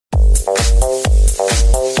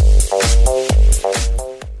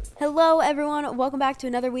Hello, everyone. Welcome back to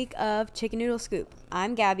another week of Chicken Noodle Scoop.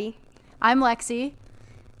 I'm Gabby. I'm Lexi.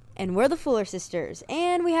 And we're the Fuller Sisters.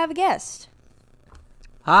 And we have a guest.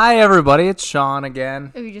 Hi, everybody. It's Sean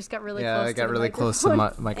again. Oh, you just got really Yeah, close I to got the really microphone. close to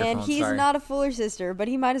my microphone. And he's Sorry. not a Fuller Sister, but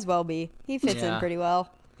he might as well be. He fits in Yeah. pretty well.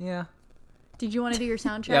 Yeah. Did you want to do your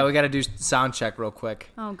sound check? Yeah, we got to do sound check real quick.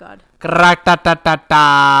 Oh, God.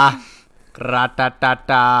 Gra-ta-ta-ta-ta.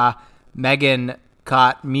 Gra-ta-ta-ta. Megan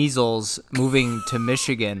caught measles moving to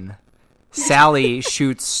Michigan. Sally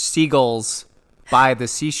shoots seagulls by the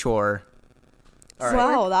seashore. All right.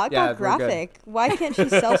 Wow, that Yeah, got we're good. graphic. Why can't she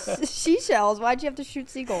sell seashells? Why'd you have to shoot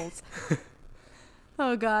seagulls?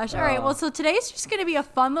 Oh, gosh. All right. Well, so today's just going to be a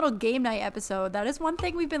fun little game night episode. That is one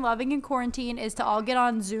thing we've been loving in quarantine is to all get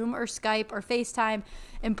on Zoom or Skype or FaceTime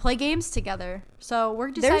and play games together. So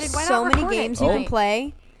we're decided There's why so not many record it games you can tonight?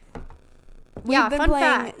 play. We've Yeah, been fun playing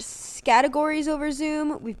fact. categories over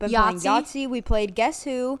Zoom. We've been playing Yahtzee. Yahtzee. We played Guess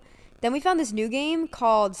Who. Then we found this new game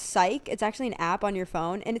called Psych. It's actually an app on your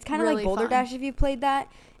phone, and it's kind of Really like Boulder fun. Dash if you've played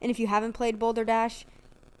that. And if you haven't played Boulder Dash,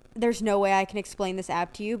 there's no way I can explain this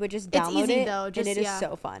app to you, but just It's download easy, it, though. and Just- it is yeah.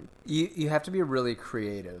 so fun. You have to be really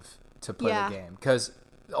creative to play Yeah. the game because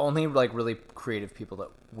only like really creative people that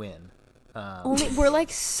win. We're like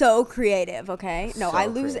so creative, okay? No, So I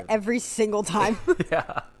lose creative. every single time,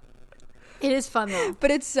 Yeah. It is fun, though. but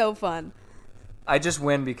it's so fun. I just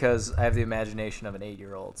win because I have the imagination of an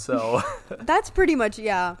 8-year-old. So That's pretty much,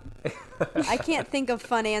 yeah. I can't think of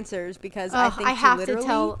fun answers because I Ugh, think I have literally,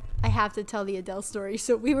 to tell the Adele story.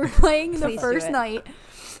 So we were playing the Please do first it. night,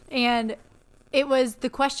 and the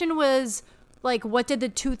question was like, what did the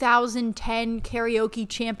 2010 karaoke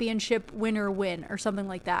championship winner win, or something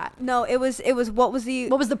like that? No, it was what was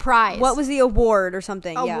the Prize? What was the award or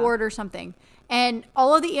something? Yeah. Award or something? And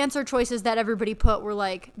all of the answer choices that everybody put were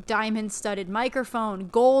like diamond studded microphone,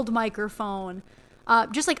 gold microphone,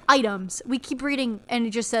 just like items. We keep reading and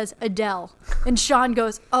it just says Adele. And Sean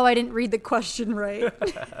goes, "Oh, I didn't read the question right."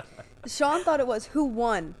 Sean thought it was who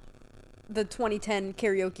won the 2010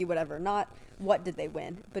 karaoke whatever, not what did they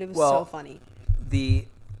win, but it was so Well, funny. the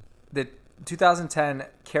 2010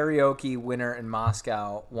 karaoke winner in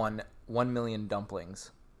Moscow won 1 million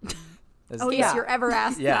dumplings. Oh, yeah. yes, you're ever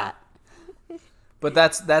asked Yeah. that. But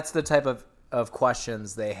that's the type of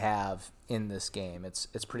questions they have in this game. It's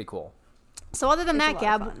pretty cool. So other than It's a that, lot of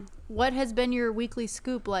Gab, fun. what has been your weekly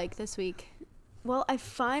scoop like this week? Well, I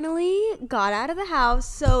finally got out of the house,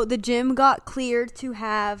 so the gym got cleared to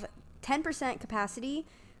have 10% capacity,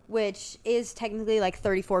 which is technically like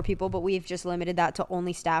 34 people, but we've just limited that to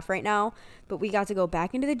only staff right now. But we got to go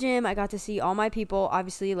back into the gym. I got to see all my people.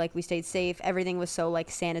 Obviously, like, we stayed safe. Everything was so like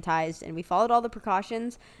sanitized, and we followed all the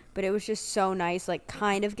precautions, but it was just so nice, like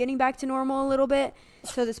kind of getting back to normal a little bit.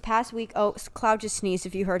 So this past week, Cloud just sneezed.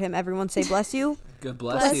 If you heard him, everyone say bless you. Good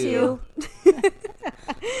Bless you.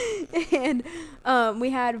 And we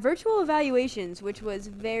had virtual evaluations, which was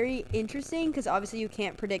very interesting because obviously you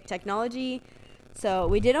can't predict technology. So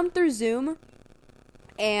we did them through Zoom.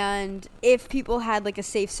 And if people had like a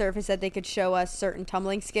safe surface that they could show us certain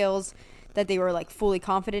tumbling skills that they were like fully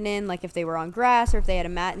confident in, like if they were on grass or if they had a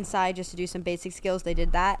mat inside just to do some basic skills, they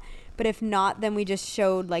did that. But if not, then we just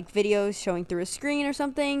showed like videos showing through a screen or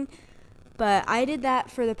something. But I did that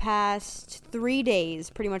for the past 3 days,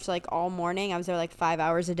 pretty much like all morning. I was there like 5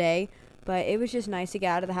 hours a day. But it was just nice to get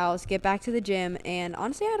out of the house, get back to the gym, and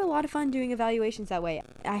honestly, I had a lot of fun doing evaluations that way.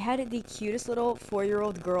 I had the cutest little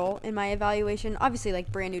 4-year-old girl in my evaluation, obviously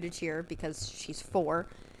like brand new to cheer because she's 4.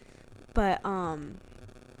 But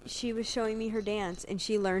she was showing me her dance, and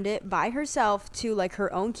she learned it by herself to like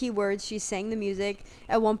her own keywords. She sang the music.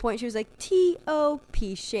 At one point she was like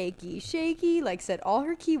T-O-P, shaky shaky, like said all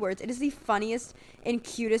her keywords. It is the funniest and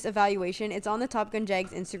cutest evaluation. It's on the Top Gun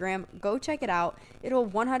Jags Instagram. Go check it out. It'll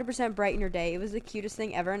 100% brighten your day. It was the cutest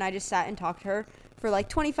thing ever, and I just sat and talked to her for like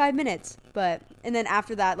 25 minutes. And then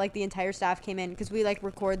after that, like the entire staff came in because we like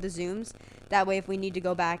record the Zooms. That way, if we need to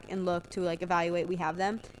go back and look to like evaluate, we have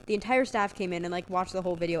them. The entire staff came in and like watched the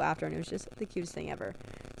whole video after, and it was just the cutest thing ever.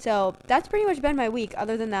 So that's pretty much been my week.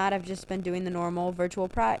 Other than that, I've just been doing the normal virtual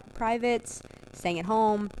privates, staying at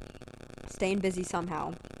home, staying busy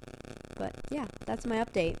somehow. But yeah, that's my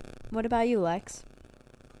update. What about you, Lex?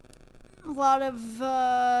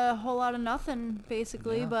 A whole lot of nothing,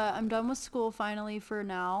 basically, Yeah. but I'm done with school finally for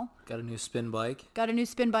now. Got a new spin bike. Got a new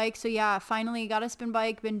spin bike, so yeah, finally got a spin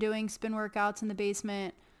bike, been doing spin workouts in the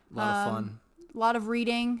basement. A lot of fun. A lot of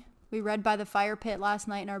reading. We read by the fire pit last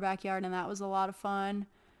night in our backyard, and that was a lot of fun.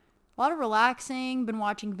 A lot of relaxing, been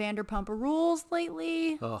watching Vanderpump Rules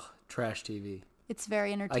lately. Oh, trash TV. It's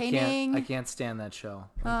very entertaining. I can't stand that show.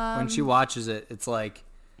 When she watches it, it's like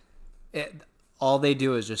all they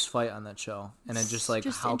do is just fight on that show, and it's just like,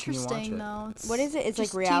 Just how can you watch interesting, it? though. It's What is it? It's like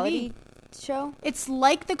just reality TV. show. It's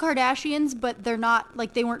like the Kardashians, but they're not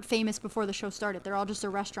like they weren't famous before the show started. They're all just a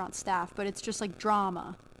restaurant staff, but it's just like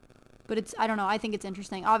drama. But it's I don't know. I think it's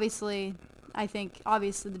interesting. Obviously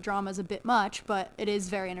the drama is a bit much, but it is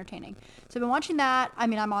very entertaining. So I've been watching that. I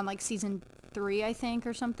mean, I'm on like season 3, I think,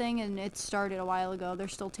 or something, and it started a while ago. They're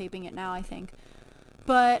still taping it now, I think.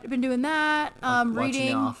 But I've been doing that. Watching The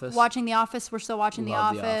Reading, Office. watching The Office. We're still watching The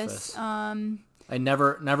Love The Office. Office. I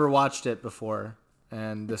never watched it before,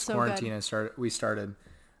 and this so quarantine we started.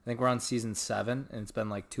 I think we're on season 7, and it's been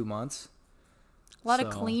like 2 months. A lot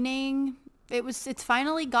of So- cleaning. It's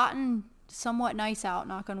finally gotten somewhat nice out,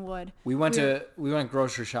 knock on wood. We went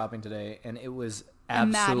grocery shopping today, and it was A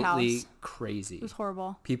madhouse. absolutely crazy. It was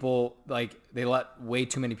horrible. People, like, they let way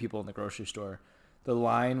too many people in the grocery store. The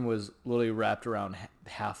line was literally wrapped around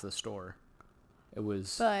half the store. It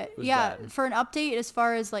was bad. For an update as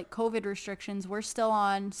far as like COVID restrictions, we're still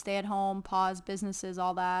on stay at home, pause businesses,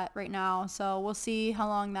 all that right now. So we'll see how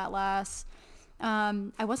long that lasts.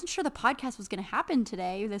 I wasn't sure the podcast was going to happen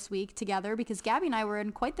this week together because Gabby and I were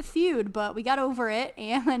in quite the feud, but we got over it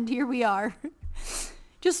and here we are.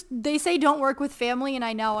 Just, they say don't work with family, and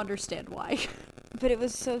I now understand why. But it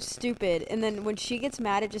was so stupid. And then when she gets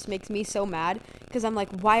mad, it just makes me so mad because I'm like,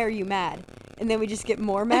 why are you mad? And then we just get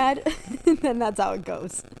more mad. And then that's how it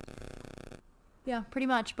goes. Yeah, pretty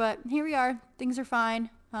much. But here we are. Things are fine.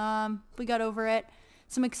 We got over it.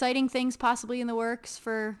 Some exciting things possibly in the works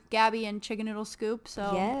for Gabby and Chicken Noodle Scoop.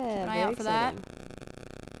 So Yeah, keep an eye very out for that.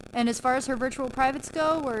 And as far as her virtual privates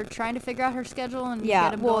go, we're trying to figure out her schedule and Yeah,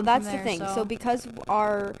 get 'em well, going that's from the there, thing. So because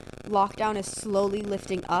our lockdown is slowly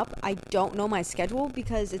lifting up, I don't know my schedule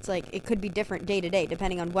because it's like it could be different day to day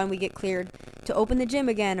depending on when we get cleared to open the gym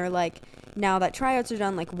again or like now that tryouts are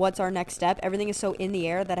done, like what's our next step. Everything is so in the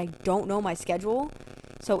air that I don't know my schedule.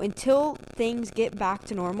 So until things get back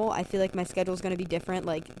to normal, I feel like my schedule is going to be different,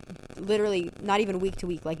 like literally not even week to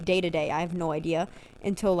week, like day to day. I have no idea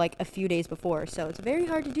until like a few days before. So it's very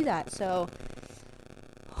hard to do that. So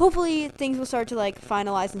hopefully things will start to like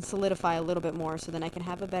finalize and solidify a little bit more so then I can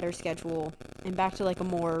have a better schedule and back to like a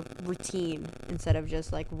more routine instead of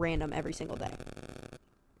just like random every single day.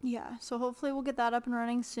 Yeah, so hopefully we'll get that up and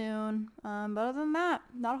running soon. But other than that,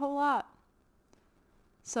 not a whole lot.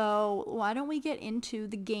 So why don't we get into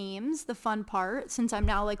the games, the fun part, since I'm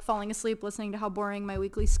now like falling asleep listening to how boring my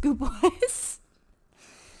weekly scoop was.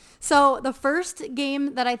 So the first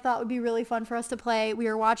game that I thought would be really fun for us to play, we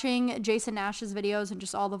were watching Jason Nash's videos and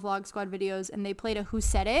just all the Vlog Squad videos, and they played a Who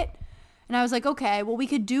Said It. And I was like, okay, well, we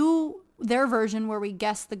could do their version where we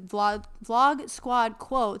guess the Vlog Squad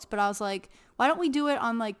quotes, but I was like, why don't we do it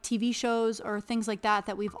on like TV shows or things like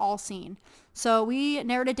that we've all seen? So we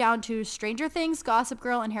narrowed it down to Stranger Things, Gossip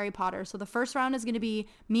Girl, and Harry Potter. So the first round is going to be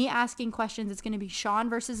me asking questions. It's going to be Sean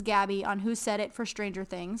versus Gabby on Who Said It for Stranger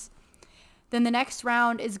Things. Then the next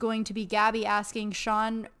round is going to be Gabby asking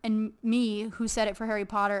Sean and me who said it for Harry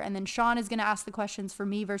Potter. And then Sean is going to ask the questions for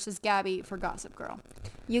me versus Gabby for Gossip Girl.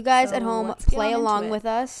 You guys So at home let's get play on into along it. with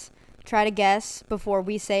us. Try to guess before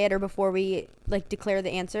we say it or before we like declare the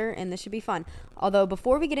answer, and this should be fun. Although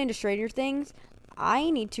before we get into Stranger Things, I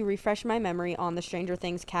need to refresh my memory on the Stranger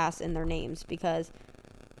Things cast and their names because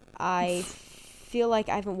I feel like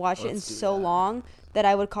I haven't watched it in Let's do so that. long that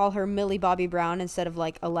I would call her Millie Bobby Brown instead of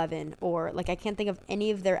like 11, or like I can't think of any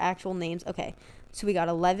of their actual names. Okay, so we got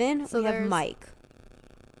 11. So we have there's- Mike.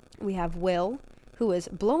 We have Will, who is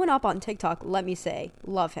blowing up on TikTok. Let me say,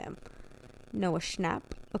 love him. Noah Schnapp.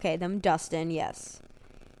 Okay, then Dustin, yes.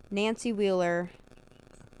 Nancy Wheeler.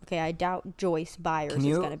 Okay, I doubt Joyce Byers is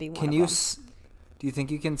going to be one of them. Do you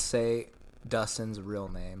think you can say Dustin's real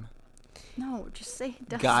name? No, just say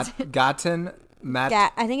Dustin. Gaten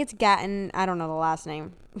I think it's Gatton. I don't know the last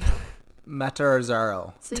name.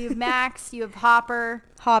 Matarazaro. So you have Max, you have Hopper.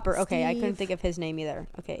 Hopper. Okay, I couldn't Steve. think of his name either.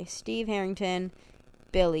 Okay, Steve Harrington,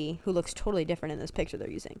 Billy, who looks totally different in this picture they're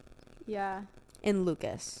using, Yeah. and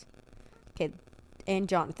Lucas. Okay, and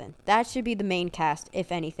Jonathan. That should be the main cast,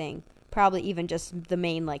 if anything. Probably even just the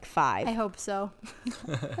main, like, 5. I hope so.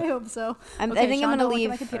 I hope so. I Okay, think Sean, I'm going don't to look at leave.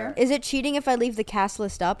 my computer. Is it cheating if I leave the cast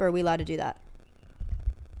list up, or are we allowed to do that?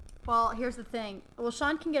 Well, here's the thing. Well,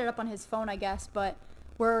 Sean can get it up on his phone, I guess, but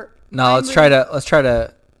we're... No, let's try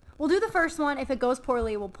to. We'll do the first one. If it goes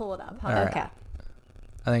poorly, we'll pull it up. How All about right. Okay. that?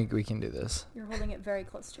 I think we can do this. You're holding it very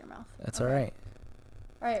close to your mouth. That's Okay. all right.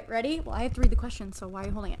 All right, ready? Well, I have to read the question, so why are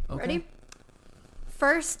you holding it? Okay. Ready?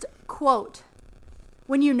 First quote.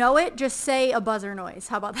 When you know it, just say a buzzer noise.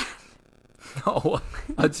 How about that? No,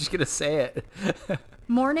 I was just gonna say it.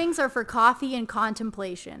 Mornings are for coffee and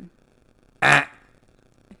contemplation. Ah,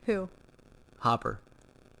 Who? Hopper.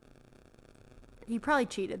 He probably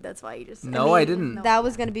cheated. That's why he just said No, I didn't. No. That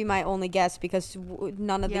was going to be my only guess because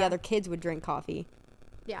none of the Yeah. other kids would drink coffee.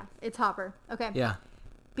 Yeah, it's Hopper. Okay. Yeah.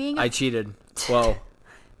 Being I cheated. Whoa.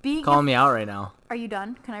 being Calling me out right now. Are you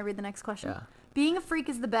done? Can I read the next question? Yeah. Being a freak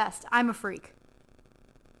is the best. I'm a freak.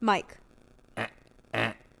 Mike.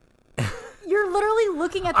 You're literally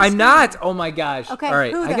looking at the I'm screen. not. Oh my gosh. Okay, All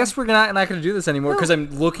right. who I then? guess we're not going to do this anymore Who? because I'm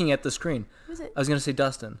looking at the screen. Who's it? I was going to say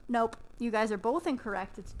Dustin. Nope. You guys are both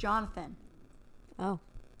incorrect. It's Jonathan. Oh.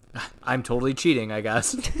 I'm totally cheating, I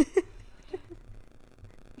guess.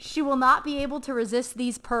 She will not be able to resist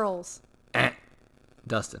these pearls.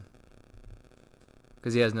 Dustin.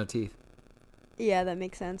 Because he has no teeth. Yeah, that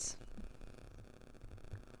makes sense.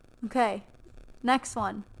 Okay. Next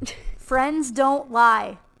one. Friends don't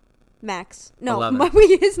lie. Max. No, 11.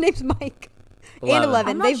 his name's Mike. 11. And 11.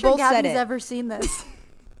 I'm not They've sure both said Gabby's it. ever seen this.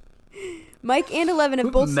 Mike and 11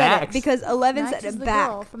 have both said it Max? because 11 Max said is it the back.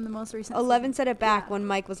 girl from the most recent 11 season. said it back Yeah. when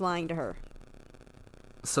Mike was lying to her.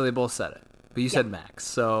 So they both said it. But you said Max.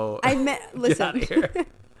 So I meant, get listen, out of here.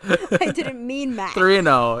 I didn't mean Max.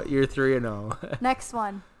 3-0. You're 3-0. Next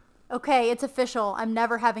one. Okay, it's official. I'm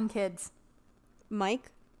never having kids. Mike,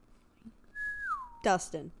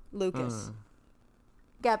 Dustin, Lucas.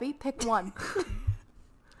 Gabby, pick one.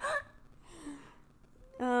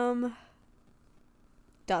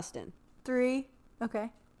 Dustin. 3.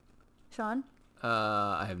 Okay. Sean?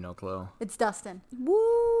 I have no clue. It's Dustin.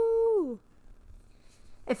 Woo!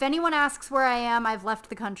 If anyone asks where I am, I've left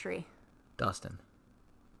the country. Dustin.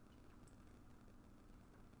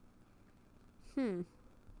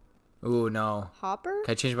 Ooh, no. Hopper?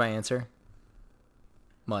 Can I change my answer?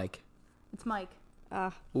 Mike. It's Mike.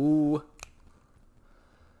 Ooh.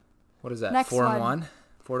 What is that? Next 4-1? one.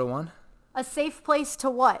 4-1? A safe place to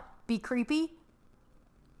what? Be creepy?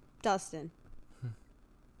 Dustin.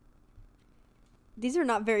 These are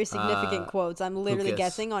not very significant quotes. I'm literally Lucas.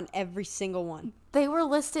 guessing on every single one. They were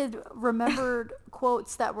listed remembered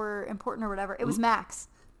quotes that were important or whatever. It was Max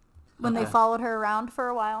when they Okay. followed her around for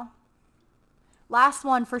a while. Last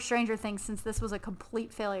one for Stranger Things, since this was a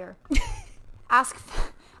complete failure.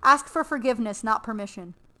 Ask for forgiveness, not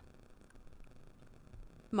permission.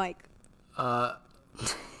 Mike.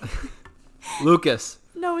 Lucas.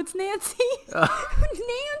 No, it's Nancy.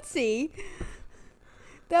 Nancy.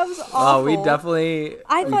 That was awful. Oh, we definitely.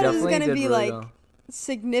 I we thought it was definitely gonna did be really like well.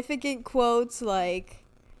 significant quotes, like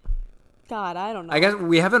God, I don't know. I guess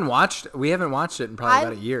we haven't watched it in probably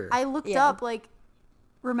about a year. I looked Yeah. up like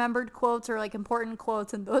remembered quotes or like important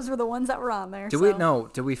quotes, and those were the ones that were on there. Did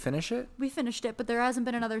we finish it? We finished it, but there hasn't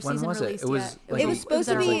been another When season was it? released It was, yet. like, it was supposed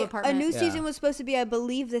to in our be old a apartment. new Yeah. season was supposed to be, I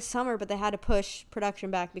believe, this summer, but they had to push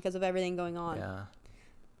production back because of everything going on. Yeah.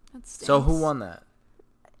 That So who stinks. won that?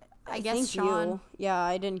 I guess think Sean. you. Yeah,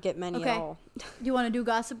 I didn't get many Okay. at all. Do you want to do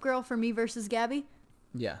Gossip Girl for me versus Gabby?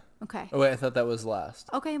 Yeah. Okay. Oh wait, I thought that was last.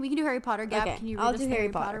 Okay, we can do Harry Potter. Gab, Okay, can you read I'll us do the Harry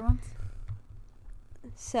Harry Potter Potter. ones?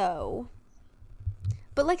 So,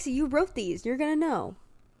 but Lexi, you wrote these. You're gonna know.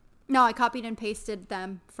 No, I copied and pasted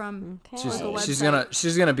them from. Okay.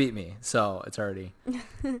 She's gonna beat me. So it's already.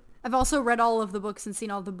 I've also read all of the books and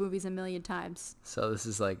seen all the movies a million times. So this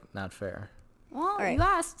is like not fair. Well, right. you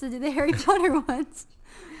asked to do the Harry Potter ones.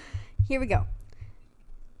 Here we go.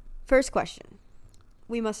 First question.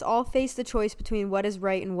 We must all face the choice between what is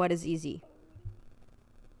right and what is easy.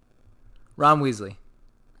 Ron Weasley.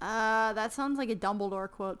 That sounds like a Dumbledore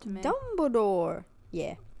quote to me. Dumbledore.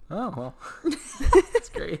 Yeah. Oh well. That's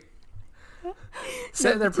great.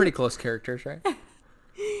 So they're pretty close characters, right?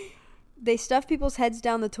 They stuff people's heads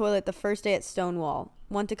down the toilet the first day at Stonewall.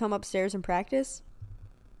 Want to come upstairs and practice?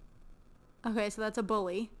 Okay, so that's a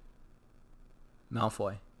bully.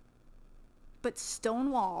 Malfoy. But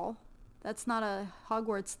Stonewall, that's not a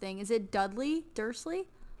Hogwarts thing. Is it Dudley Dursley?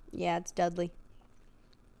 Yeah, it's Dudley.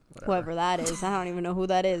 Whatever. Whoever that is. I don't even know who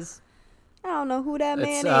that is. I don't know who that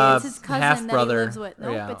man It's is. his cousin half-brother. that he lives with.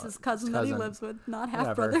 Nope, Yeah, it's his cousin his that he cousin. lives with, not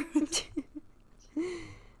Whatever. half-brother.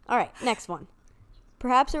 All right, next one.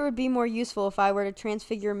 Perhaps it would be more useful if I were to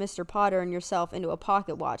transfigure Mr. Potter and yourself into a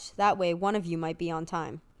pocket watch. That way, one of you might be on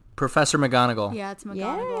time. Professor McGonagall. Yeah, it's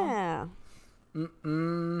McGonagall.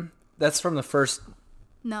 Yeah. That's from the first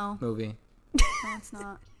No, movie. no, it's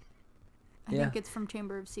not. I Yeah. think it's from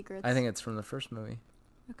Chamber of Secrets. I think it's from the first movie.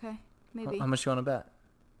 Okay, maybe. How much do you want to bet?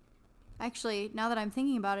 Actually, now that I'm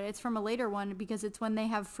thinking about it, it's from a later one because it's when they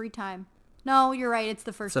have free time. No, you're right. It's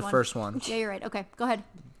the first It's the one. first one. Yeah, you're right. Okay, go ahead.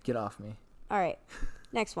 Get off me. All right,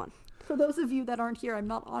 next one. For those of you that aren't here, I'm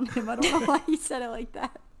not on him. I don't know why he said it like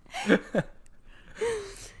that.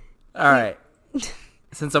 All right.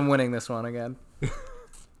 Since I'm winning this one again.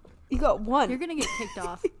 You got one. You're gonna get kicked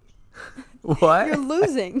off. What? You're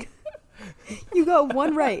losing. You got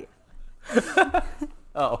one right.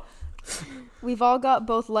 Oh. We've all got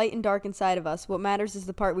both light and dark inside of us. What matters is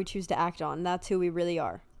the part we choose to act on. That's who we really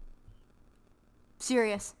are.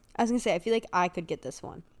 Serious. I was going to say, I feel like I could get this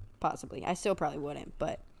one. Possibly. I still probably wouldn't,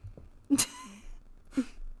 but...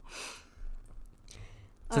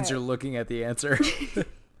 Since you're looking at the answer.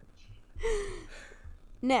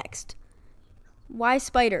 Next. Why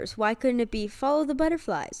spiders? Why couldn't it be follow the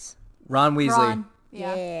butterflies? Ron Weasley. Ron.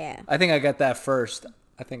 Yeah. I think I got that first.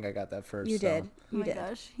 You did. Oh my did.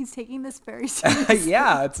 gosh. He's taking this very seriously.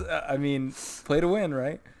 Yeah, it's. Play to win,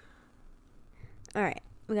 right? All right.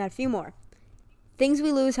 We got a few more. Things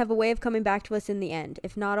we lose have a way of coming back to us in the end,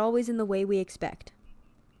 if not always in the way we expect.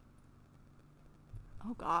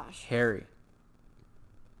 Oh gosh. Harry.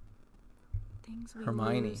 Things we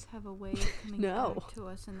Hermione. lose have a way of coming No. back to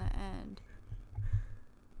us in the end.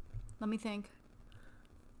 Let me think.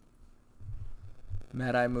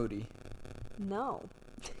 Mad-Eye Moody. No.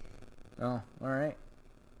 Oh, all right.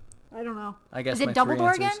 I don't know. I guess Is it my three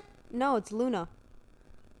Dumbledore again? answers. No, it's Luna.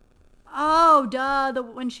 Oh, duh.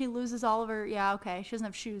 When she loses all of her... Yeah, okay. She doesn't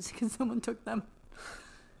have shoes because someone took them.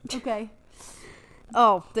 Okay.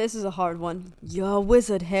 Oh, this is a hard one. You're a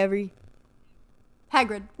wizard, Harry.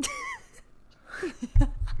 Hagrid.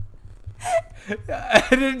 I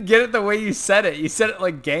didn't get it the way you said it. You said it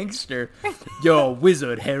like gangster. Yo,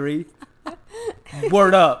 wizard, Harry.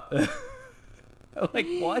 Word up. Like,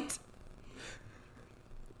 what?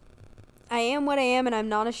 I am what I am, and I'm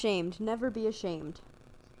not ashamed. Never be ashamed.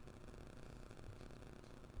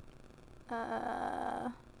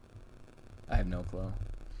 I have no clue.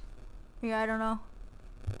 Yeah, I don't know.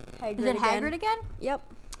 Hagrid Is it Hagrid again? Yep.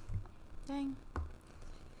 Dang.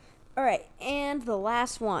 All right, and the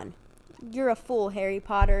last one. You're a fool, Harry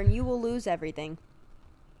Potter, and you will lose everything.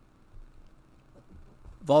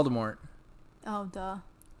 Voldemort. Oh, duh.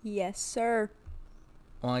 Yes, sir.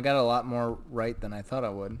 Well, I got a lot more right than I thought I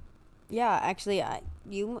would. Yeah, actually, I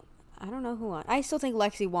don't know who won. I still think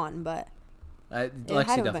Lexi won, but Lexi it had to have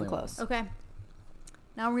definitely been close. won. Okay.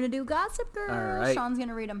 Now we're going to do Gossip Girl. All right. Sean's going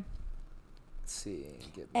to read them. Let's see.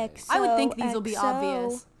 Get my- XO, I would think these will be XO.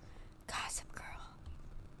 obvious. Gossip Girl.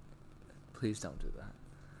 Please don't do that.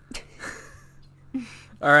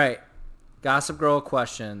 All right. Gossip Girl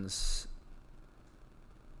questions.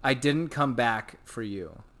 I didn't come back for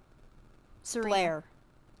you. Serena. Blair.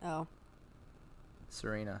 Oh.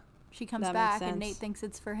 Serena. She comes That makes back and sense. Nate thinks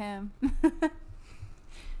it's for him.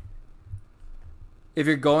 If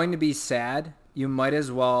you're going to be sad, you might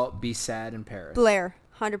as well be sad in Paris. Blair.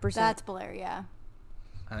 100%. That's Blair, yeah.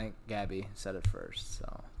 I think Gabby said it first,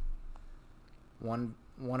 so. One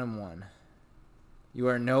and one. You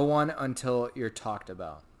are no one until you're talked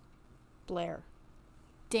about. Blair.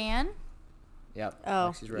 Dan? Yep. Oh,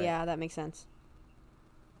 Lexi's right. yeah, that makes sense.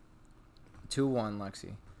 2-1,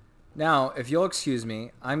 Lexi. Now, if you'll excuse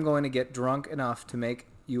me, I'm going to get drunk enough to make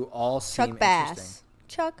you all seem Chuck Bass. interesting.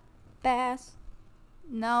 Chuck Bass.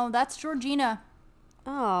 No, that's Georgina.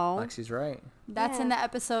 Oh. Lexi's right. That's Yeah. in the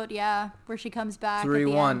episode, yeah, where she comes back.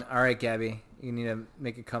 3-1. All right, Gabby. You need to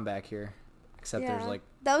make a comeback here. Except there's like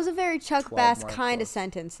that was a very Chuck 12 Bass more kind of close.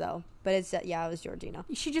 sentence, though. But it's yeah, it was Georgina.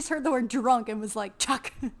 She just heard the word drunk and was like,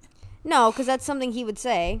 Chuck. No, because that's something he would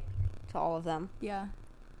say to all of them. Yeah.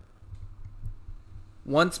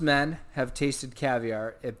 once men have tasted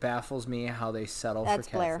caviar, it baffles me how they settle That's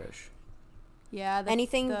for Blair. catfish. Yeah.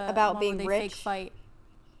 Anything the about one being where they rich? Fake fight.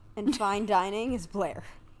 And fine dining is Blair.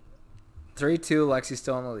 3-2. Lexi's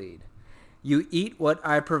still in the lead. You eat what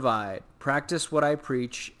I provide, practice what I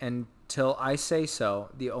preach, until I say so.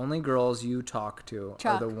 The only girls you talk to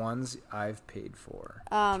Chuck. are the ones I've paid for.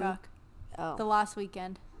 Chuck. Oh. The last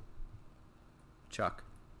weekend. Chuck.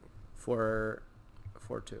 4-2.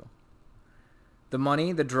 The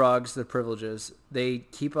money, the drugs, the privileges, they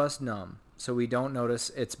keep us numb, so we don't notice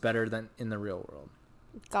it's better than in the real world.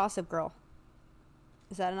 Gossip Girl.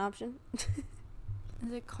 Is that an option?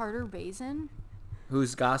 Is it Carter Bazin?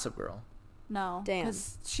 Who's Gossip Girl? No. Dan.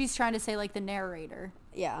 Because she's trying to say, like, the narrator.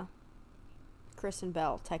 Yeah. Kristen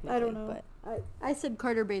Bell, technically. But I said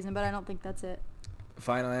Carter Bazin, but I don't think that's it.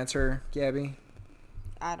 Final answer, Gabby?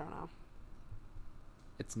 I don't know.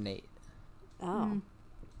 It's Nate. Oh.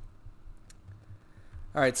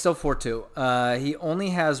 All right, still 4-2. He only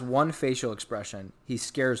has one facial expression. He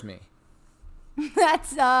scares me.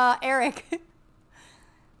 That's Eric.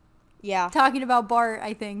 Yeah. Talking about Bart,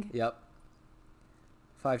 I think. Yep.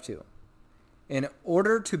 5-2. In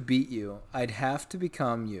order to beat you, I'd have to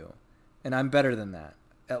become you. And I'm better than that.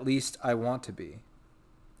 At least I want to be.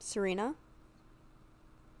 Serena?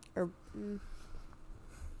 Or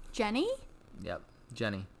Jenny? Yep.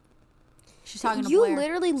 Jenny. She's talking to You Blair.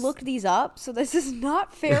 literally looked these up, so this is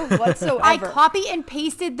not fair whatsoever. I copy and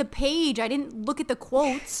pasted the page. I didn't look at the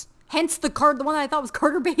quotes. Hence the one that I thought was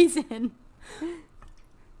Carter Bazin.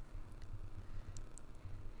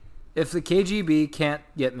 If the KGB can't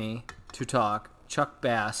get me to talk, Chuck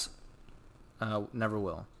Bass never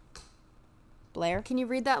will. Blair. Can you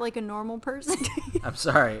read that like a normal person? I'm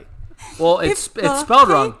sorry. Well, it's spelled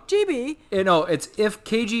wrong. GB. No, it's if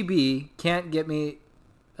KGB can't get me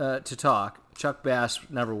to talk, Chuck Bass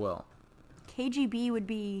never will. KGB would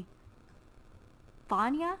be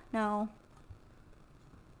Vanya? No.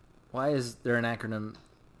 Why is there an acronym?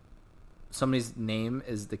 Somebody's name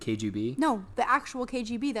is the KGB? No, the actual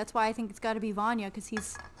KGB. That's why I think it's got to be Vanya, because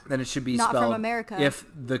he's... Then it should be Not from spelled America. if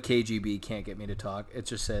the KGB can't get me to talk. It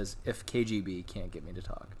just says if KGB can't get me to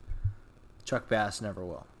talk. Chuck Bass never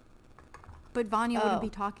will. But Vanya wouldn't Oh. be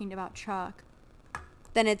talking about Chuck.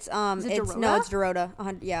 Then it's it it's no, Dorota? it's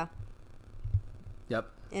Dorota. Yeah, Yep.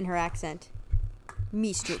 in her accent,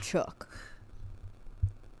 Mr. Chuck.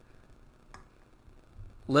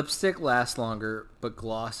 Lipstick lasts longer, but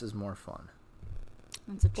gloss is more fun.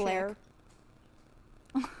 It's a Blair.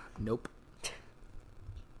 chick. Nope.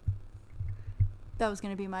 That was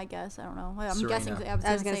going to be my guess. I don't know. I'm Serena. guessing.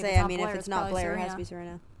 I was gonna say, I mean, if it's not Blair, it has to be Serena.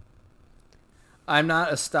 Serena. I'm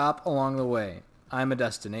not a stop along the way. I'm a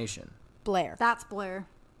destination. Blair. That's Blair.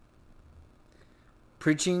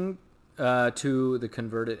 Preaching to the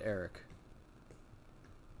converted Eric.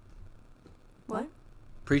 What?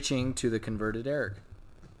 Preaching to the converted Eric.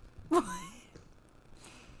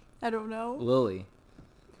 I don't know. Lily.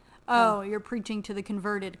 Oh, you're preaching to the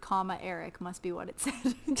converted, comma, Eric must be what it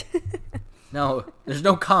said. No, there's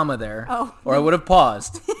no comma there. Oh. Or I would have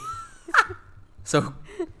paused. So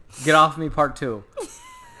get off me part 2.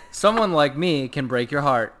 Someone like me can break your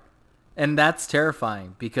heart. And that's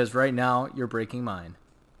terrifying because right now you're breaking mine.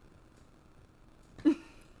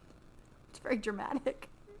 It's very dramatic.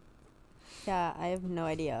 Yeah, I have no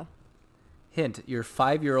idea. Hint, your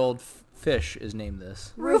 5-year-old fish is named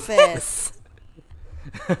this. Rufus.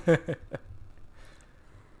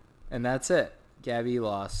 And that's it. Gabby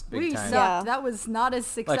lost big We time. sucked. Yeah. That was not as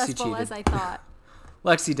successful cheated. as I thought.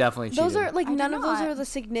 Lexi definitely cheated. Those are like I did none of those not. are the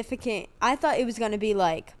significant. I thought it was gonna be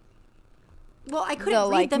like Well, I couldn't the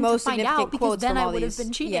read like them to most find significant out because quotes then from I all would have these.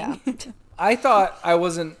 been cheating. Yeah. I thought I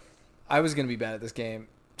was going to be bad at this game.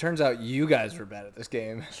 Turns out you guys were bad at this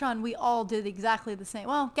game. Sean, we all did exactly the same.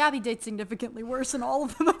 Well, Gabby did significantly worse in all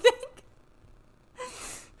of them, I think.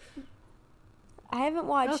 I haven't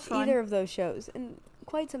was watched fun. either of those shows in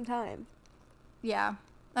quite some time. Yeah.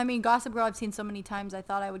 I mean, Gossip Girl I've seen so many times, I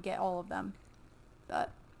thought I would get all of them. But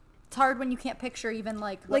it's hard when you can't picture even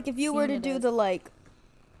like Like what if you were to scene it do is. the like,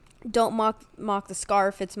 don't mock the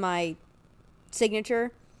scarf. It's my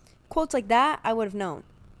signature. Quotes like that, I would have known.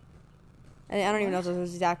 And I don't even know if those are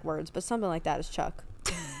those exact words, but something like that is Chuck.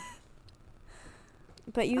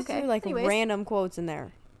 But you Okay, threw like anyways. random quotes in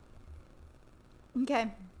there.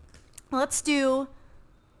 Okay. Let's do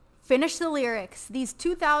finish the lyrics. These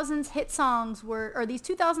 2000s hit songs these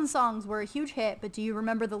 2000 songs were a huge hit, but do you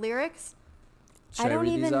remember the lyrics? Should I don't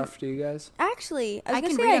read these even- off to you guys? Actually, I was can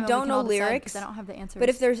gonna say read I them and we don't can know all decide, 'cause lyrics. I don't have the answers. But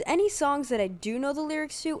if there's any songs that I do know the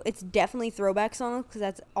lyrics to, it's definitely throwback songs because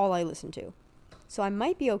that's all I listen to. So I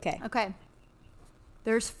might be okay. Okay.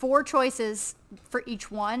 There's 4 choices for each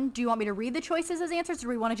one. Do you want me to read the choices as answers, or do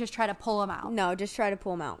we want to just try to pull them out? No, just try to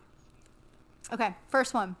pull them out. Okay,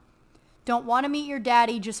 first one. Don't want to meet your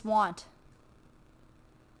daddy, just want.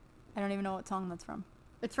 I don't even know what song that's from.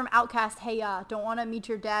 It's from Outkast. Hey ya, don't want to meet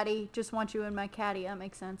your daddy, just want you in my caddy. That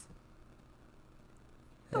makes sense.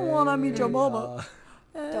 Don't want to meet your mama.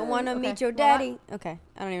 Don't want to okay, meet your well, daddy. Okay,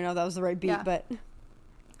 I don't even know if that was the right beat, Yeah. but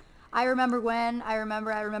I remember when I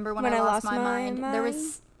remember when I lost my mind. There mind.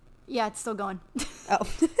 was, yeah, it's still going. oh.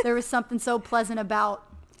 There was something so pleasant about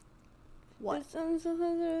what?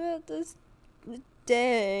 This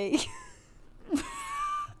day.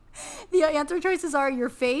 The answer choices are your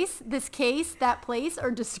face, this case, that place,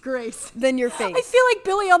 or disgrace. Then your face. I feel like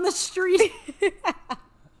Billy on the street.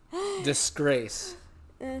 Disgrace.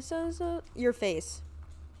 Your face.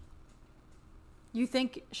 You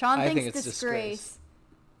think Sean I thinks think it's disgrace.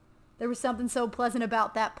 There was something so pleasant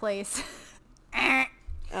about that place.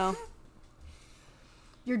 Oh.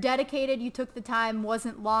 You're dedicated. You took the time.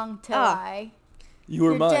 Wasn't long till Ah. You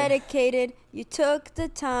were You're mine. dedicated. You took the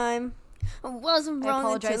time. I wasn't I wrong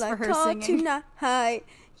apologize until I for her called singing. tonight.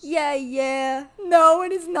 Yeah, yeah. No,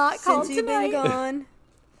 it is not called Since you've tonight. been gone.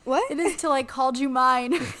 What? It is till I called you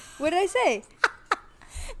mine. What did I say?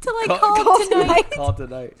 Till I Call- called call tonight. tonight. Call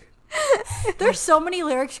tonight. There's so many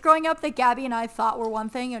lyrics growing up that Gabby and I thought were one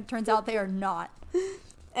thing, and it turns out they are not.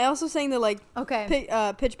 I also sang the like Okay.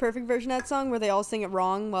 Pitch Perfect version of that song where they all sing it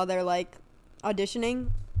wrong while they're like auditioning.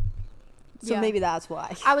 So Yeah. maybe that's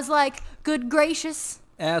why. I was like, good gracious.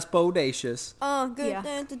 Ass bodacious. Oh, good. Yeah.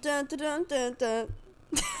 Dun, dun, dun, dun, dun, dun.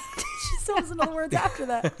 She still has another words after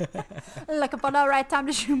that. Like upon the right time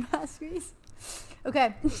to shoot my squeeze.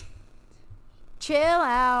 Okay. Chill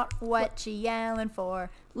out. What you yelling for?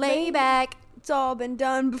 Lay back. It's all been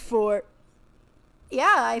done before.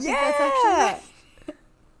 Yeah, I think that's actually right.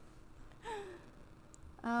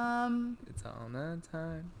 It's on the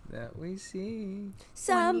time that we see.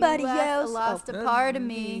 Somebody When you left, I else. lost a part of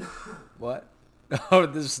me. What? Oh,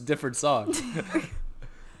 this is a different song.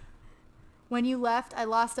 When you left, I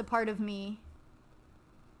lost a part of me.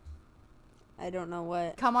 I don't know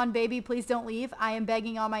what. Come on, baby, please don't leave. I am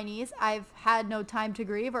begging on my knees. I've had no time to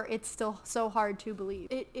grieve, or it's still so hard to believe.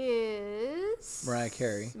 It is Mariah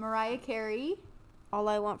Carey. Mariah Carey. All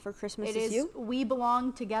I Want for Christmas It is is You. We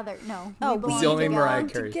Belong Together. No. Oh, We Belong It's the only Together. Mariah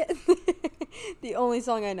Carey. The only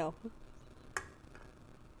song I know.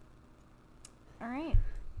 All right.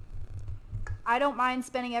 I don't mind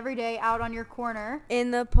spending every day out on your corner.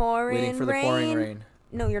 In the pouring Waiting for the rain. pouring rain.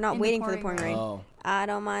 No, you're not In the waiting for the pouring pouring rain. Oh. I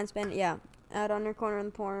don't mind spending. Yeah, out on your corner in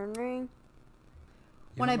the pouring rain. You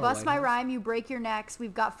When I don't know bust my Lighthouse? rhyme, you break your necks.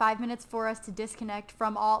 We've got 5 minutes for us to disconnect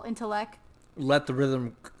from all intellect. Let the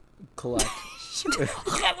rhythm collect.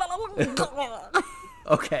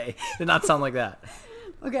 Okay. Did not sound like that.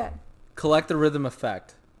 Okay. Collect the rhythm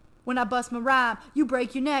effect. When I bust my rhyme, you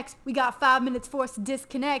break your necks. We got 5 minutes for us to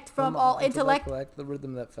disconnect from all intellect. Collect the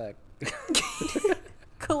rhythm effect.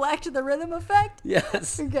 Collect the rhythm effect?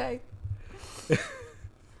 Yes. Okay.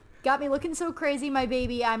 Got me looking so crazy, my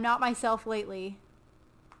baby. I'm not myself lately.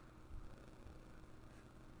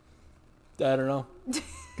 I don't know.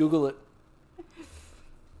 Google it.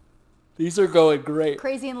 These are going great.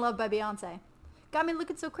 Crazy in Love by Beyonce. Got me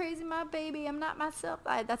looking so crazy, my baby. I'm not myself.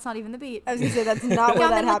 That's not even the beat. I was gonna say that's not where Got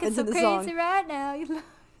that me looking happens so in the crazy song. right now.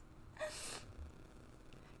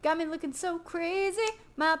 Got me looking so crazy,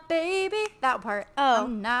 my baby. That part. Oh.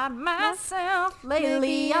 I'm not myself lately.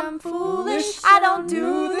 Lately I'm I'm foolish. foolish, I don't I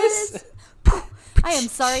do do this. I am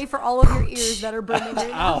sorry for all of your ears that are burning right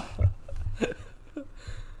now.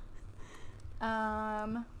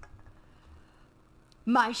 Ow.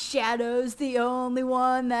 My shadow's the only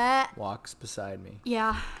one that Walks beside me.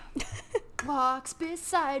 yeah walks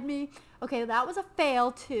beside me. Okay, that was a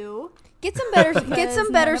fail too. Get some better. Get because some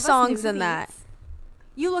none better of us songs knew than the that. beats.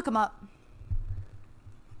 You look them up.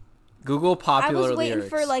 Google I popular was waiting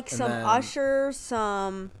for lyrics, like and some then- Usher,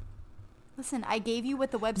 some. Listen, I gave you what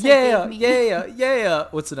the website Yeah, gave me. yeah, yeah.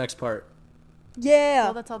 What's the next part? Yeah.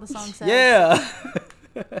 Well, that's all the song says. Yeah.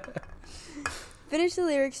 Finish the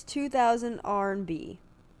lyrics. 2000 R&B.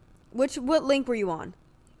 What link were you on?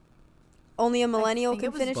 Only a millennial think can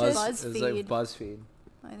it was finish Buzz- this. It's like BuzzFeed.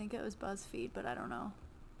 I think it was BuzzFeed, but I don't know.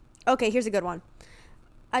 Okay, here's a good one.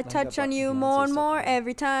 I touch on you more and more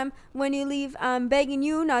every time. When you leave, I'm begging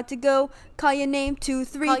you not to go. Call your name 2,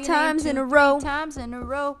 3 Call your name times in 2, a row. 3 times in a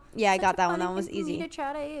row. Yeah, I Such got a that one. funny That one was thing for me easy. to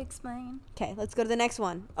try to explain. Okay, let's go to the next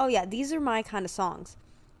one. Oh yeah, these are my kind of songs.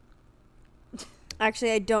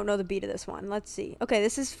 Actually, I don't know the beat of this one. Let's see. Okay,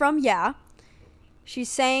 this is from Yeah. She's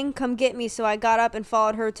saying, "Come get me," so I got up and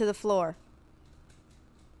followed her to the floor.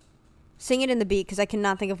 Sing it in the beat, because I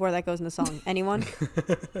cannot think of where that goes in the song. Anyone?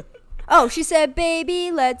 Oh, she said,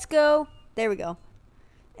 "Baby, let's go." There we go.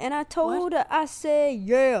 And I told her, I said,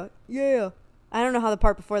 "Yeah, yeah." I don't know how the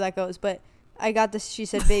part before that goes, but I got this. She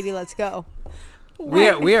said, "Baby, let's go."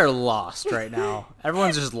 We are lost right now.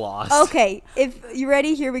 Everyone's just lost. Okay, if you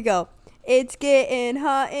ready, here we go. It's getting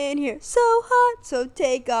hot in here, so hot. So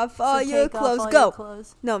take off all So your take off clothes. all Go. your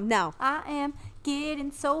clothes. No, now. I am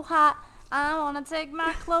getting so hot. I want to take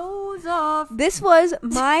my clothes off. This was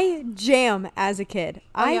my jam as a kid.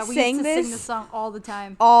 Oh, I yeah, we sang used to this sing the song all the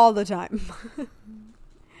time, all the time.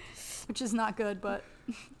 which is not good, but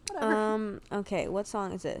whatever. Okay, what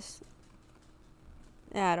song is this?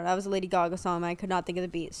 I don't know. That was a Lady Gaga song. And I could not think of the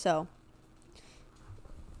beat. So,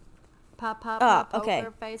 Pop, pop, pop, okay.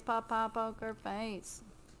 poker face, pop, pop, poker face.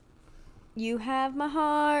 you have my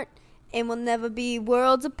heart, and we'll never be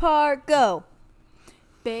worlds apart. Go.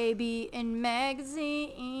 Baby in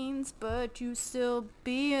magazines, but you still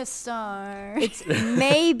be a star. It's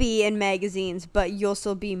maybe in magazines, but you'll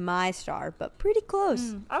still be my star. But pretty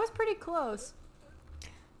close. I was pretty close.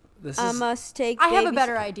 This I is must take. I have a babies-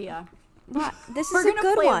 better idea. What? This We're is a gonna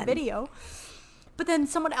good play one. a video, but then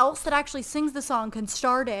someone else that actually sings the song can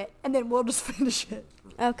start it, and then we'll just finish it.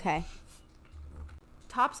 Okay.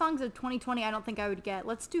 Top songs of 2020, I don't think I would get.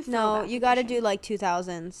 Let's do No, throwback you got to edition. do like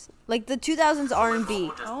 2000s. Like the 2000s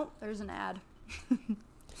R&B. Oh, there's an ad.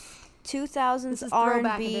 2000s This is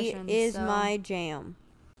throwback R&B edition, is so- my jam.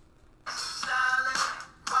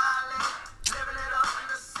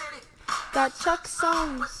 Got Chuck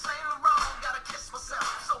song.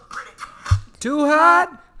 Too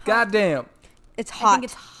hot? Goddamn. It's I hot. think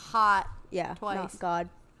it's hot. yeah, twice. not God.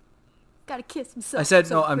 Gotta kiss himself. I said,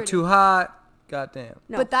 so no, I'm pretty. too hot. Goddamn.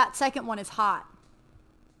 No. But that second one is hot.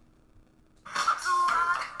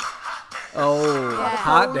 Oh, Yeah.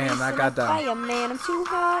 hot damn. I got that. Fire, man, I'm too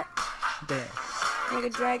hot. Damn. Like a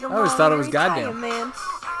dragon. I always thought it was Fire, goddamn. man.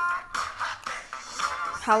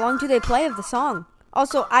 How long do they play of the song?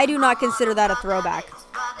 Also, I do not consider that a throwback.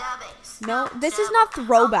 No, this is not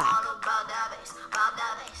throwback.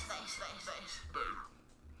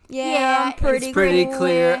 Yeah, I'm pretty, It's pretty cool.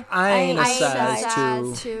 clear. I ain't a I ain't size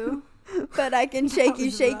size two. But I can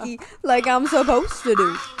shaky like I'm supposed to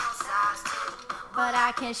do. But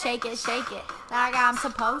I can shake it like I'm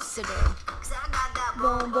supposed to do.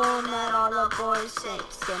 Boom, boom, that all the boys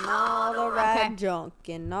shake, and all the rag Okay. junk,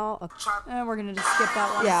 and all. We're gonna just skip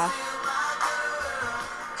that one. Yeah.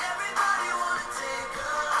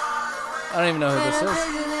 I don't even know who this is.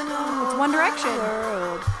 It's One Direction.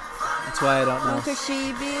 World. That's why I don't know. Cause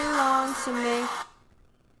she belongs to me.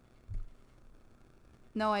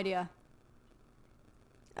 No idea.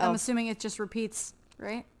 Oh. I'm assuming it just repeats,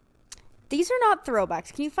 right? These are not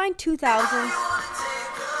throwbacks. Can you find 2000s?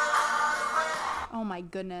 Oh my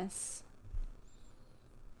goodness.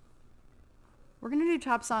 We're gonna do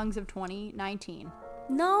top songs of 2019.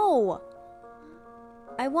 No.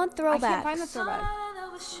 I want throwbacks. I can't find the throwback.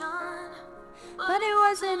 But it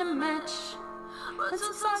wasn't a match. But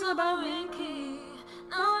some songs about Ricky.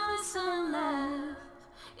 Now I listen and laugh.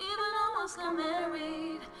 Even almost got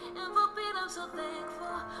married. And for Pete, I'm so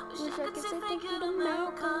thankful. Wish I could say thank you to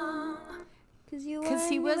Malcolm. Cause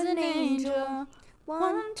He was an angel.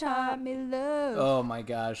 One taught me love. Oh my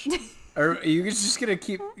gosh. Are you guys just gonna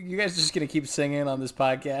keep singing on this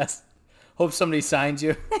podcast? Hope somebody signs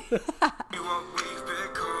you.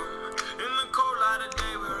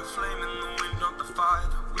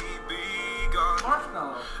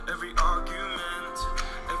 Every argument,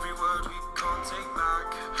 every word we can't take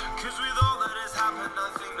back. Cause with all that has happened, I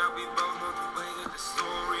think that we both know the way that the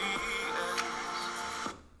story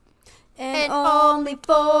ends. And only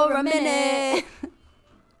for a minute.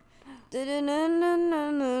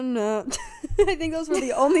 I think those were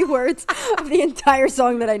the only words of the entire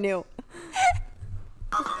song that I knew.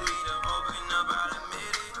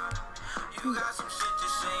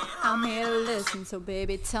 I'm here to listen, so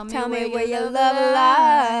baby, tell me, Tell me where your your love love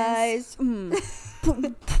lies.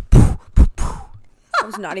 lies. That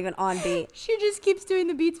was not even on beat. She just keeps doing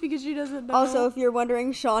the beats because she doesn't know. Also, if you're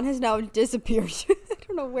wondering, Sean has now disappeared. I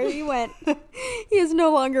don't know where he went. He is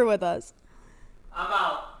no longer with us. I'm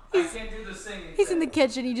out. I can't do the singing. he's in the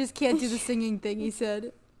kitchen, he just can't do the singing thing, he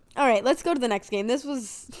said. All right, let's go to the next game. This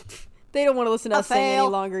was... They don't want to listen to A us sing any fail.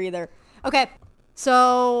 longer either. Okay,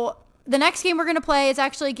 so the next game we're going to play is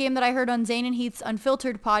actually a game that I heard on Zane and Heath's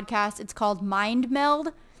Unfiltered podcast. It's called Mind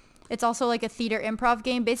Meld. It's also like a theater improv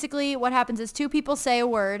game. Basically, what happens is two people say a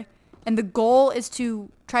word, and the goal is to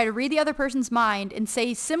try to read the other person's mind and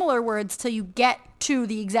say similar words till you get to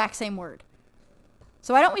the exact same word.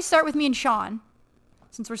 So why don't we start with me and Sean,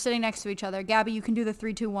 since we're sitting next to each other. Gabby, you can do the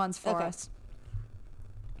 3, 2, 1s for Okay. us.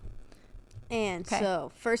 And Okay.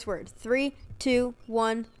 so, first word. 3, 2,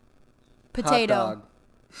 1. Potato. Hot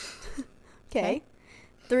dog. Okay.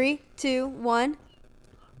 3, 2, 1.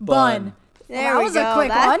 Bun. There That we was go. a quick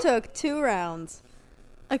that one. took 2 rounds.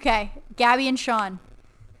 Okay, Gabby and Sean.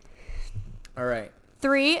 All right.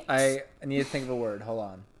 3, I need to think of a word. Hold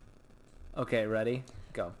on. Okay, ready?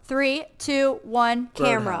 Go. 3, 2, 1.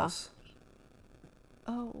 Camera. Birdhouse.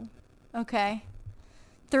 Oh, okay.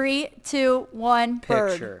 3, 2, 1. Bird.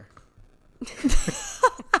 Picture.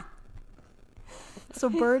 So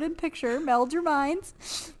bird and picture, meld your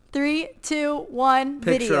minds. 3, 2, 1.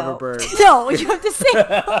 Picture Video. of a bird. No, you have to say you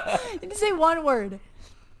have to say one word.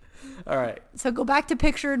 All right. So go back to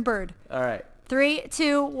picture and bird. All right. 3,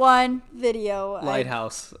 2, 1. Video.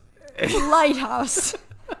 Lighthouse. Lighthouse.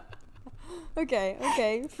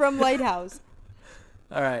 Okay. From Lighthouse.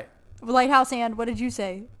 All right. Lighthouse and what did you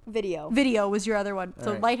say? Video. Video was your other one. So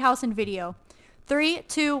All right. lighthouse and video. 3,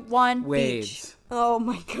 2, 1. Waves. Oh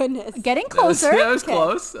my goodness. Getting That was- closer. That was Okay.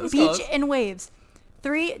 close. That was Beach close. and waves.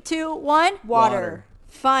 3, 2, 1. Water. Water.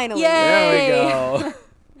 Finally. Yay. There we go.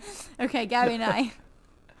 Okay, Gabby and I.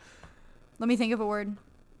 Let me think of a word.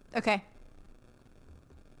 Okay.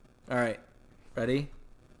 All right. Ready?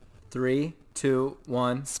 3, 2,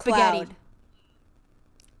 1. Spaghetti. Cloud.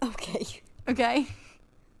 Okay. Okay.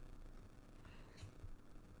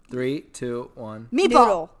 3, 2, 1. Meatball.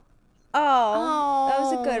 Noodle. Oh, that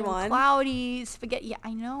was a good one. Cloudy spaghetti. Yeah,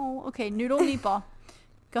 I know. Okay, noodle meatball.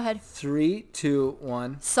 Go ahead. 3, 2,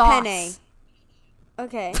 1. Sauce. Penne.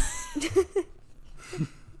 Okay.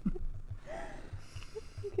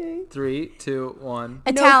 Okay. 3, 2, 1.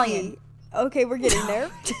 Italian. Gnocchi. Okay, we're getting there.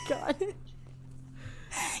 God.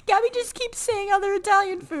 Gabby just keeps saying other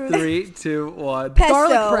Italian food. 3, 2, 1. Pesto.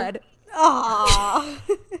 Garlic bread. Aw.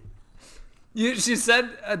 She said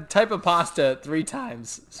a type of pasta 3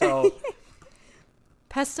 times. So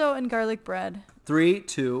Pesto and garlic bread. 3,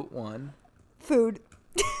 2, 1. Food.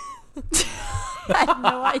 I have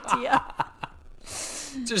no idea.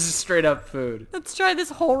 Just straight up food. Let's try this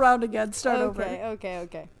whole round again. Start over.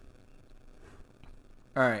 Okay.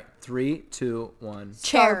 All right. 3, 2, 1.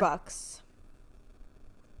 Chair. Starbucks.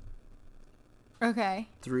 Okay.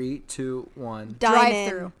 3, 2, 1. Dine-in.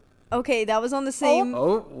 Drive-through. Okay, that was on the same.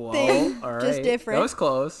 Oh, whoa. Thing, All right. just different. That was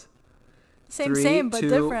close. Same, 3, same, but 2,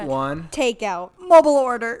 different. 1. Takeout. Mobile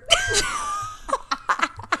order.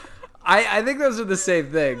 I think those are the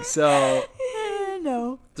same thing. So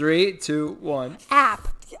No. 3, 2, 1. App.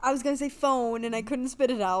 I was gonna say phone, and I couldn't spit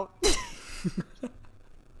it out.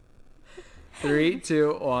 3,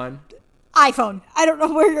 2, 1. iPhone. I don't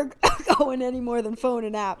know where you're going any more than phone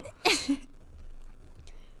and app.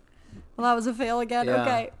 Well, that was a fail again. Yeah.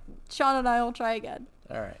 Okay. Sean and I will try again.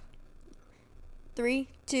 All right. 3,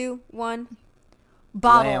 2, 1.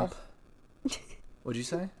 Bottle. Lamp. What'd you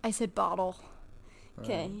say? I said bottle.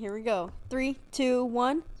 Okay, here we go. 3, 2,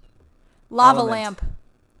 1. Lava Element. lamp.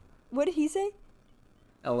 What did he say?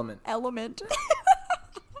 Element. Element.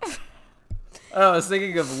 Oh, I was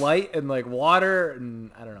thinking of light and like water and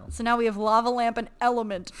I don't know. So now we have lava lamp and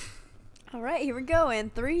element. All right, here we go.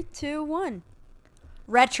 And 3, 2, 1.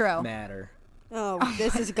 Retro. Matter. Oh,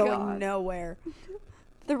 this is going God. nowhere.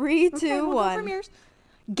 3, 2, Okay, we'll go 1. from yours.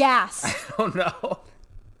 Gas. Oh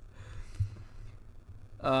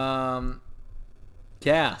no.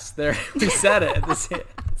 Gas. There, we said it at the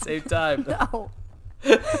same time. No.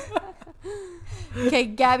 Okay,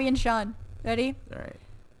 Gabby and Sean. Ready? All right.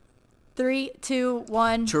 3, 2,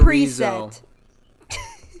 1. Chorizo.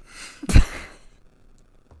 Preset.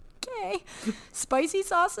 Okay. Spicy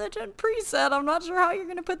sausage and preset. I'm not sure how you're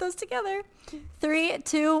going to put those together. 3,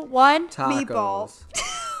 2, 1. Tacos. Meatball.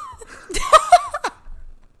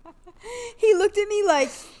 He looked at me like,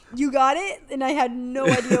 you got it? And I had no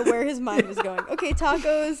idea where his mind was going. Okay,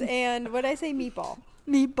 tacos and what did I say? Meatball.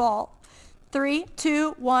 Meatball. 3,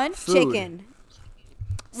 2, 1. Food. Chicken.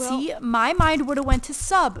 See, my mind would have went to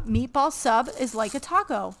sub. Meatball sub is like a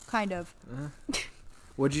taco, kind of.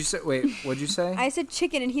 What'd you say? Wait, what'd you say? I said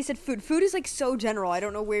chicken and he said food. Food is like so general. I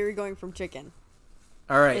don't know where you're going from chicken.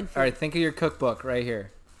 All right. in All right. Think of your cookbook right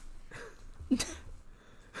here.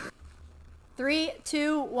 3,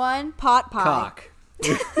 2, 1. Pot pie. Cock.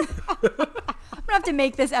 I'm gonna have to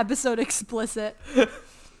make this episode explicit.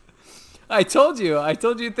 I told you.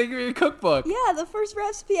 Think of your cookbook. Yeah, the first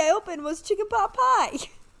recipe I opened was chicken pot pie.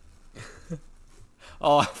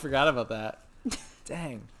 Oh, I forgot about that.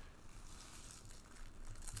 Dang.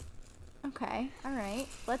 Okay, all right.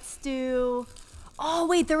 Let's do. Oh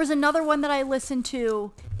wait, there was another one that I listened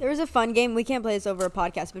to. There was a fun game. We can't play this over a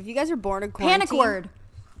podcast, but if you guys are born in quarantine, Panic word.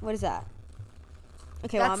 What is that?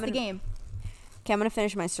 Okay, That's well, the game. Okay, I'm gonna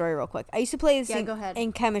finish my story real quick. I used to play this Yeah, go ahead.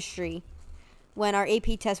 in chemistry when our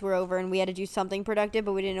AP tests were over and we had to do something productive,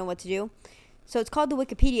 but we didn't know what to do. So it's called the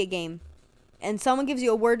Wikipedia game. And someone gives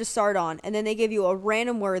you a word to start on, and then they give you a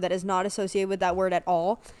random word that is not associated with that word at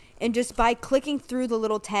all. And just by clicking through the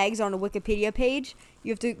little tags on a Wikipedia page,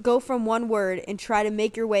 you have to go from one word and try to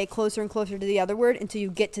make your way closer and closer to the other word until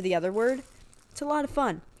you get to the other word. It's a lot of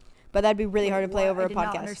fun. But that'd be really hard to play over I a did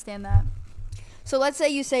not podcast. understand that. So let's say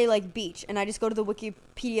you say like beach, and I just go to the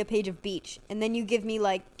Wikipedia page of beach, and then you give me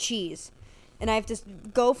like cheese. And I have to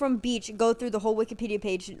go from beach, go through the whole Wikipedia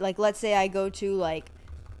page. Like let's say I go to like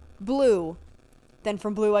blue, then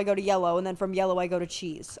from blue I go to yellow, and then from yellow I go to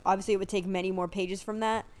cheese. Obviously it would take many more pages from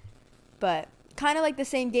that, but kind of like the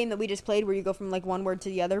same game that we just played where you go from like one word to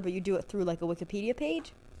the other, but you do it through like a Wikipedia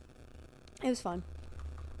page. It was fun.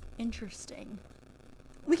 Interesting.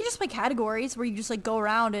 We can just play categories where you just like go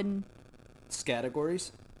around and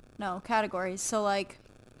Categories. no categories. So like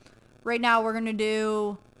right now we're gonna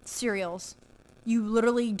do cereals. You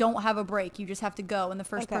literally don't have a break. You just have to go, and the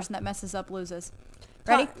first Okay. person that messes up loses.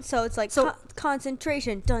 Ready? So it's like So-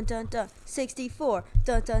 concentration. Dun dun dun. 64.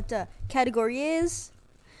 Dun dun dun. Category is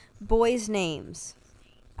boys' names.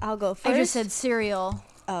 I'll go first. I just said cereal.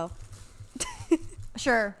 Oh.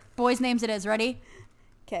 Sure. Boys' names it is. Ready?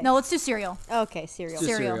 Okay. No, let's do cereal. Okay, cereal.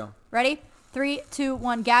 Just cereal. Ready? 3, 2,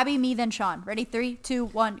 1. Gabby, me, then Sean. Ready? 3, 2,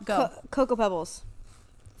 1, go. Cocoa Pebbles.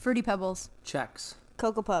 Fruity Pebbles. Chex.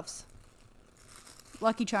 Cocoa Puffs.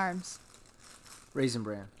 Lucky Charms. Raisin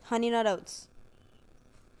Bran. Honey Nut Oats.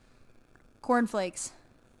 Corn Flakes.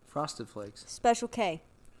 Frosted Flakes. Special K.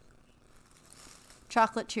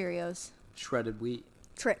 Chocolate Cheerios. Shredded wheat.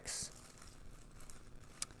 Tricks.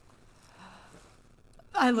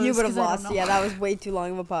 I lose You would have 'cause I don't lost. know. Yeah, that was way too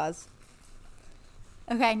long of a pause.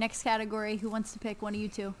 Okay, next category. Who wants to pick one of you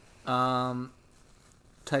two?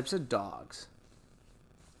 Types of dogs.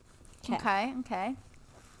 Okay.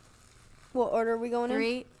 What order are we going in?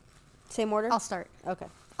 3. Same order? I'll start. Okay.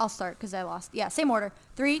 I'll start because I lost. Yeah, same order.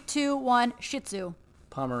 3, 2, 1. Shih Tzu.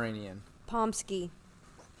 Pomeranian. Pomsky.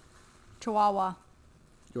 Chihuahua.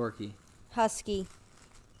 Yorkie. Husky.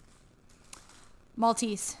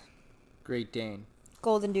 Maltese. Great Dane.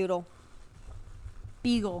 Golden Doodle.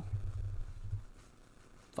 Beagle.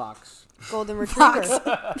 Fox. Golden Retriever.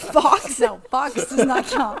 Fox. No, fox does not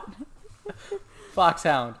count.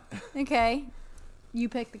 Foxhound. Okay. You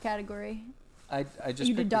pick the category. I just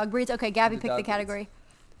You did picked dog breeds? Okay, Gabby did picked the dog breeds. category.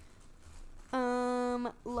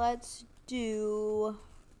 Let's do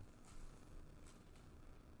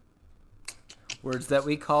words that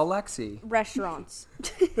we call Lexi. restaurants.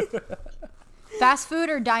 Fast food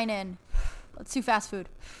or dine in? Let's do fast food.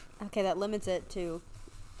 Okay, that limits it to.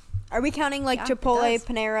 Are we counting like Yeah, it Chipotle, does.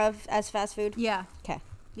 Panera as fast food? Yeah. Okay.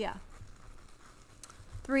 Yeah.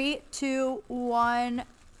 3, 2, 1.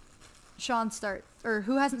 Sean start. Or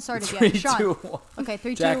who hasn't started Three, yet? Sean. 2, 1. Okay,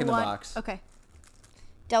 3, 2, 1. Jack in the Box. Okay.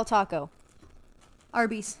 Del Taco.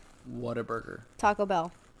 Arby's. Whataburger. Taco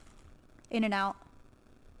Bell. In and Out.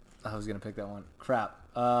 I was gonna pick that one. Crap.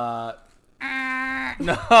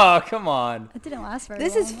 No, come on. It didn't last very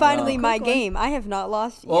This long. is finally Quick my one. game. I have not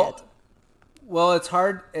lost Well, yet. well, it's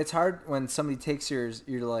hard. It's hard when somebody takes yours.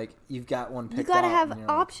 You're like, you've got one picked You gotta out, have and you're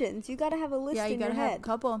like, options. You gotta have a list Yeah, you in your gotta have a head.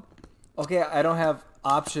 couple. okay, I don't have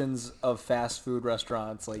options of fast food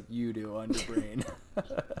restaurants like you do on your brain.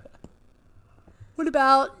 What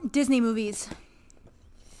about Disney movies?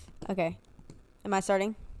 Okay. Am I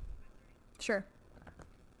starting? Sure.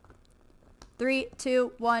 3,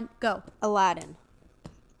 2, 1, go. Aladdin.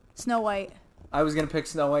 Snow White. I was gonna pick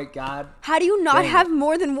Snow White. God. How do you not Dang it. have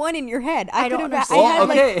more than one in your head? I don't could've- understand. I had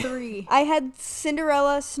Well, okay. like 3. I had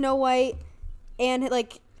Cinderella, Snow White, and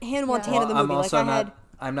like Hannah Montana Well, the I'm movie. Like also I not. had.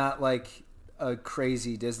 I'm not like a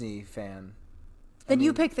crazy Disney fan. Then you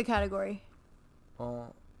mean- pick the category.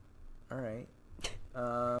 Well, all right.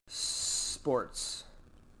 Sports.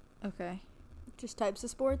 Okay. Just types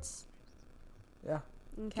of sports. Yeah.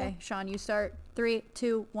 Okay, Sean, you start. 3,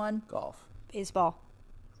 2, 1. Golf. Baseball.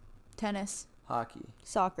 Tennis. Hockey.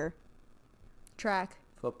 Soccer. Track.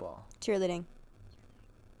 Football. Cheerleading.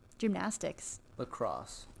 Gymnastics.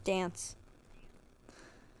 Lacrosse. Dance.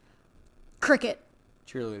 Cricket.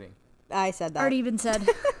 Cheerleading. I said that. Already even said.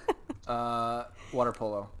 Water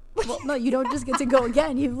polo. Well, no, you don't just get to go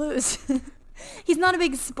again. You lose. He's not a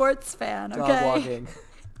big sports fan, Dog okay? walking.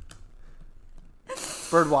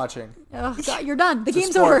 Bird watching. Oh, God, you're done. The It's a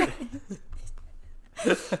game's sport.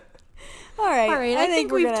 over. All right. All right, I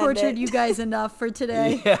think we're we've gonna end tortured it. you guys enough for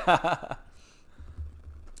today. Yeah.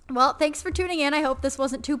 Well, thanks for tuning in. I hope this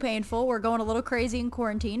wasn't too painful. We're going a little crazy in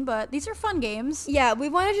quarantine, but these are fun games. Yeah, we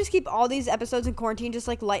want to just keep all these episodes in quarantine just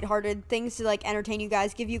like lighthearted things to like entertain you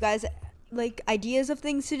guys, give you guys like ideas of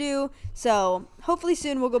things to do. So hopefully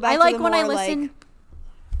soon we'll go back I to like the when I more, listen. like,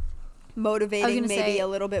 motivating, gonna maybe say- a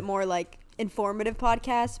little bit more like informative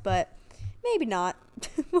podcasts, but maybe not.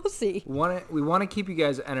 We'll see. We want to keep you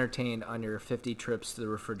guys entertained on your 50 trips to the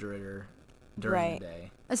refrigerator during Right. the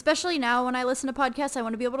day. Especially now when I listen to podcasts, I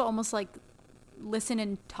want to be able to almost like listen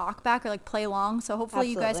and talk back or like play along. So hopefully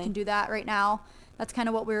you guys Absolutely. can do that right now. That's kind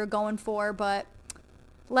of what we were going for. But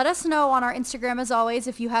let us know on our Instagram as always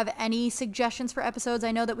if you have any suggestions for episodes.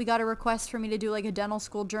 I know that we got a request for me to do like a dental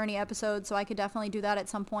school journey episode, so I could definitely do that at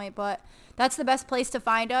some point. But that's the best place to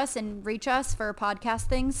find us and reach us for podcast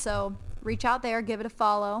things. So reach out there, give it a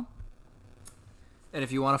follow. And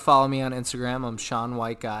if you want to follow me on Instagram, I'm Sean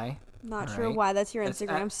White Guy. Not All sure right. why that's your It's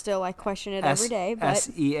Instagram. Still, I question it every day. But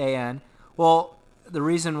S-E-A-N. Well, the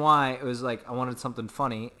reason why it was like I wanted something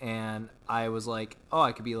funny, and I was like, oh,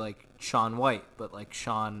 I could be like Sean White, but like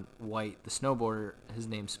Sean White, the snowboarder, his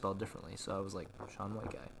name's spelled differently, so I was like Sean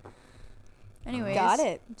White Guy. Anyways. got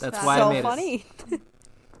it. That's So why I so made it. funny.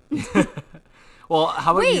 Well,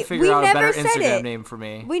 how about you Wait, figure we out a better never said Instagram it. name for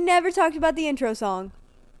me? We never talked about the intro song.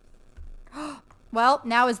 Well,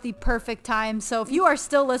 now is the perfect time. So if you are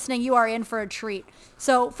still listening, you are in for a treat.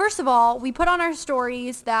 So first of all, we put on our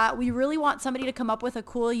stories that we really want somebody to come up with a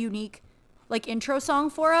cool, unique, like intro song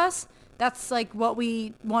for us. That's like what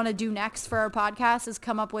we want to do next for our podcast is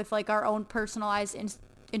come up with like our own personalized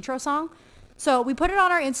intro song. So we put it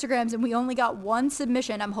on our Instagrams and we only got one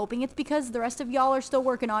submission. I'm hoping it's because the rest of y'all are still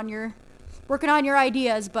working on your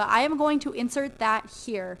ideas, but I am going to insert that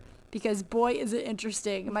here because boy is it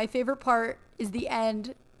interesting. My favorite part is the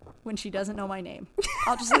end when she doesn't know my name.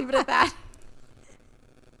 I'll just leave it at that.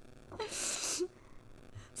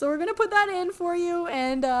 So we're going to put that in for you,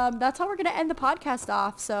 and that's how we're going to end the podcast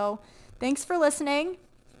off. So thanks for listening.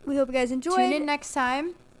 We hope you guys enjoyed. Tune in next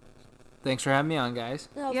time. Thanks for having me on, guys.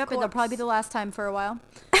 Of Yep, it'll probably be the course. last time for a while.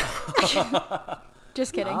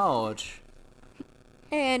 Just kidding. Ouch.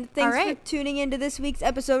 And thanks All right. for tuning into this week's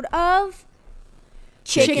episode of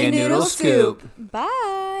Chicken Noodle Scoop.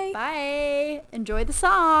 Bye. Bye. Enjoy the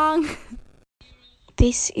song.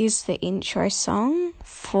 This is the intro song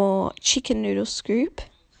for Chicken Noodle Scoop.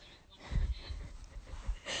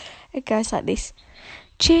 It goes like this.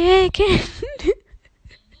 Chicken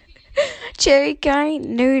cherry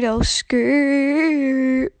cane noodle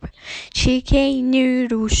scoop. Chicken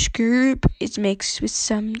noodle scoop is mixed with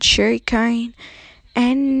some cherry cane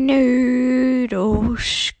and noodle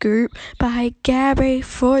scoop by Gabby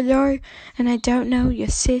Fuller. And I don't know your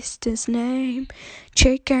sister's name.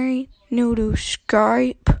 Chicken noodle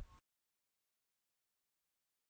scoop.